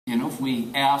if we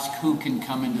ask who can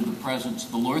come into the presence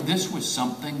of the Lord, this was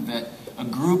something that a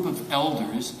group of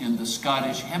elders in the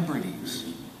Scottish Hebrides,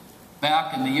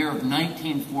 back in the year of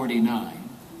 1949,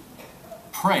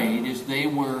 prayed as they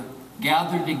were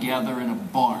gathered together in a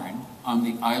barn on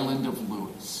the island of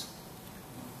Lewis.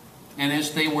 And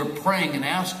as they were praying and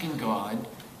asking God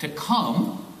to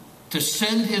come, to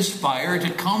send his fire,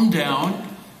 to come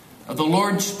down, the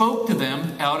Lord spoke to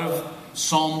them out of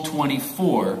Psalm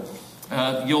 24.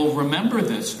 You'll remember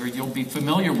this, or you'll be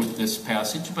familiar with this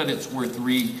passage, but it's worth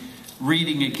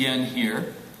reading again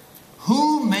here.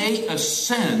 Who may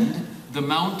ascend the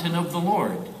mountain of the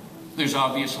Lord? There's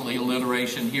obviously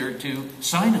alliteration here to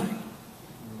Sinai.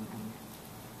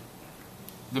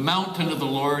 The mountain of the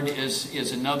Lord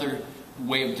is another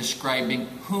way of describing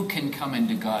who can come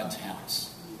into God's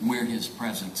house, where his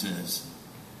presence is.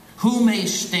 Who may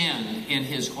stand in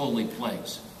his holy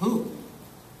place? Who?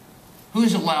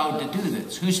 Who's allowed to do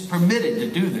this? Who's permitted to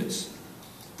do this?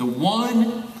 The one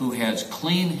who has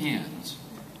clean hands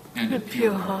and a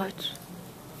pure heart.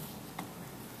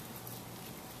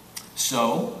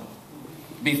 So,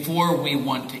 before we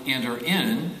want to enter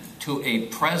in to a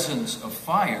presence of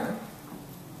fire,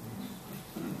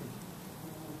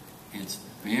 it's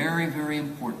very, very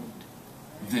important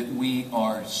that we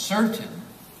are certain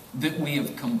that we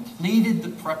have completed the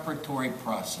preparatory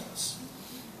process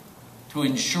to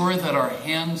ensure that our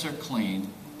hands are clean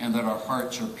and that our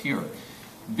hearts are pure.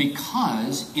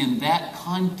 Because in that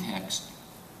context,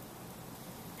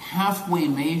 halfway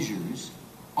measures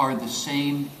are the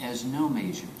same as no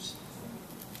measures.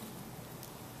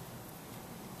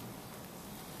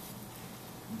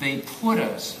 They put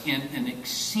us in an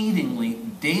exceedingly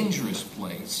dangerous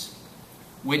place,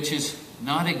 which is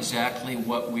not exactly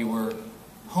what we were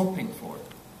hoping for.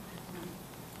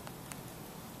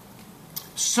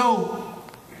 So,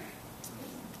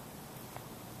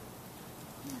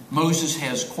 Moses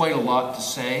has quite a lot to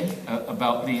say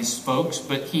about these folks,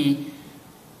 but he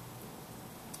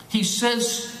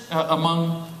says,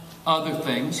 among other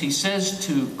things, he says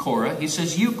to Korah, he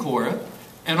says, you, Korah,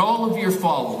 and all of your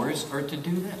followers are to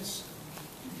do this.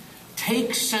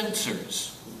 Take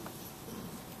censers,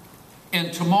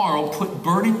 and tomorrow put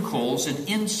burning coals and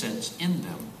incense in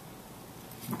them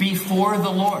before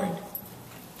the Lord.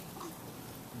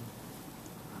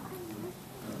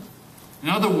 In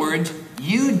other words,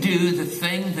 you do the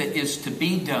thing that is to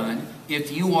be done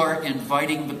if you are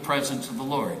inviting the presence of the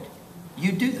Lord.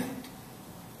 You do that.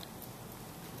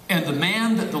 And the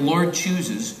man that the Lord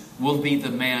chooses will be the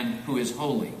man who is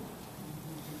holy.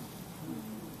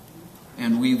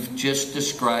 And we've just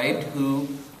described who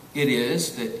it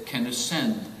is that can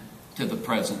ascend to the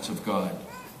presence of God.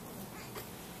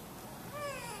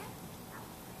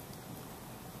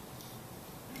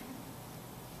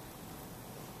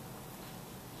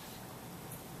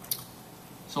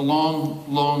 It's a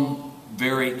long,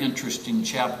 very interesting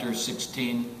chapter,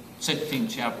 16th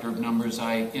chapter of Numbers.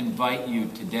 I invite you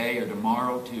today or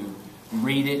tomorrow to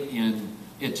read it in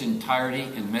its entirety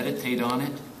and meditate on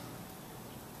it.